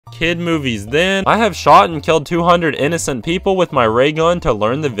kid movies then. I have shot and killed 200 innocent people with my ray gun to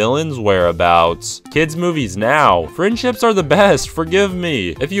learn the villain's whereabouts. Kids movies now. Friendships are the best, forgive me.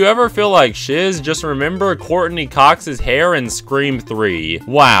 If you ever feel like shiz, just remember Courtney Cox's hair in Scream 3.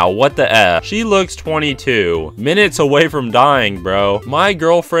 Wow, what the F? She looks 22. Minutes away from dying, bro. My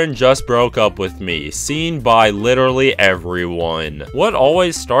girlfriend just broke up with me. Seen by literally everyone. What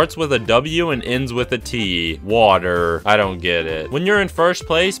always starts with a W and ends with a T? Water. I don't get it. When you're in first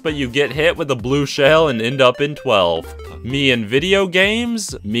place, but you get hit with a blue shell and end up in 12th. Me in video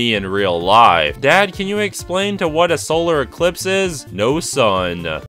games? Me in real life. Dad, can you explain to what a solar eclipse is? No, son.